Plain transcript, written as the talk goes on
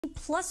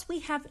Plus, we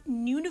have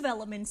new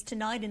developments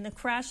tonight in the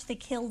crash that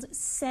killed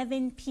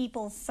 7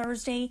 people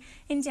Thursday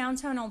in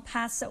downtown El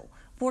Paso.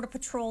 Border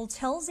Patrol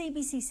tells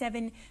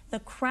ABC7 the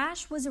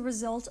crash was a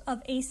result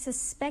of a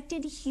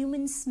suspected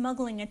human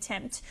smuggling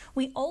attempt.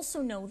 We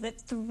also know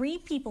that 3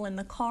 people in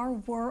the car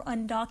were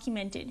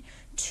undocumented.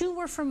 2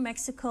 were from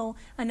Mexico,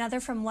 another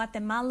from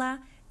Guatemala.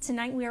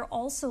 Tonight, we are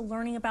also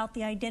learning about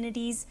the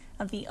identities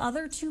of the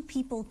other 2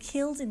 people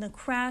killed in the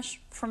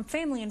crash from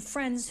family and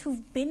friends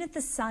who've been at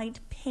the site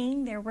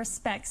paying their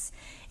respects.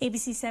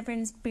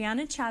 ABC7's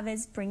Brianna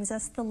Chavez brings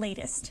us the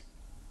latest.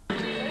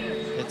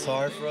 It's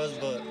hard for us,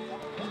 but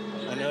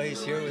I know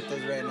he's here with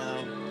us right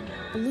now.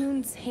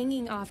 Balloons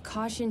hanging off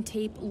caution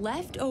tape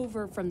left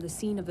over from the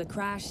scene of the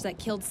crash that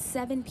killed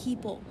 7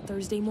 people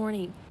Thursday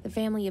morning. The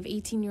family of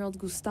 18-year-old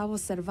Gustavo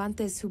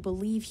Cervantes, who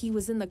believe he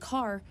was in the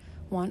car,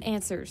 want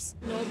answers.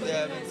 They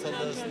haven't told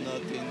us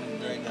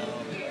nothing right now.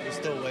 We're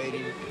still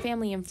waiting.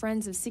 Family and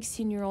friends of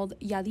 16-year-old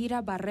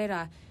Yadira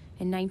Barrera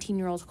and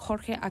 19-year-old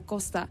Jorge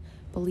Acosta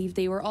believe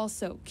they were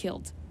also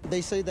killed.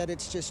 They say that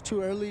it's just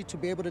too early to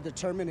be able to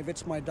determine if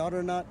it's my daughter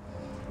or not.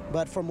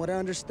 But from what I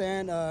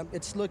understand,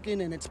 it's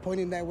looking and it's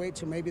pointing that way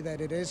to maybe that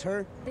it is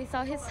her. They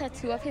saw his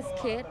tattoo of his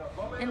kid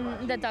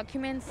and the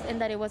documents and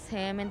that it was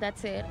him, and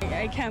that's it.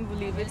 I can't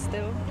believe it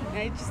still.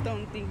 I just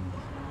don't think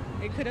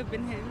it could have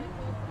been him.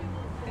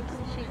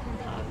 She can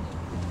talk.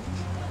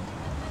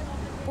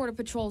 Border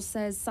Patrol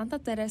says Santa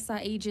Teresa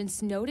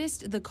agents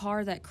noticed the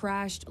car that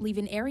crashed leave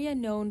an area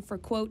known for,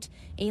 quote,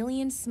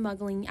 alien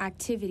smuggling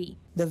activity.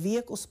 The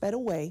vehicle sped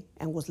away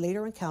and was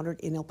later encountered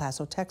in El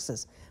Paso,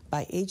 Texas,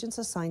 by agents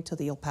assigned to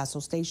the El Paso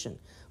station,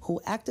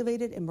 who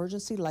activated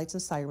emergency lights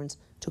and sirens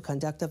to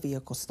conduct a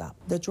vehicle stop.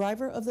 The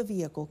driver of the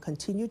vehicle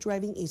continued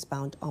driving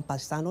eastbound on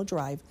Paso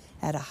Drive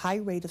at a high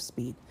rate of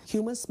speed.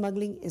 Human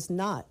smuggling is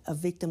not a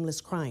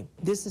victimless crime.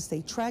 This is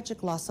a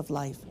tragic loss of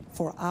life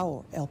for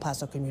our El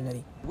Paso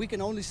community. We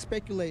can only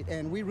speculate,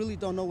 and we really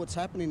don't know what's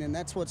happening, and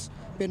that's what's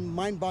been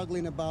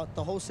mind-boggling about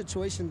the whole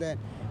situation, that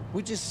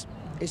it's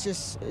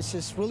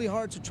just really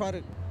hard to try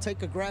to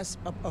take a grasp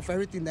of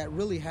everything that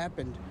really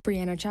happened.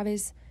 Brianna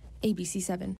Chavez, ABC7.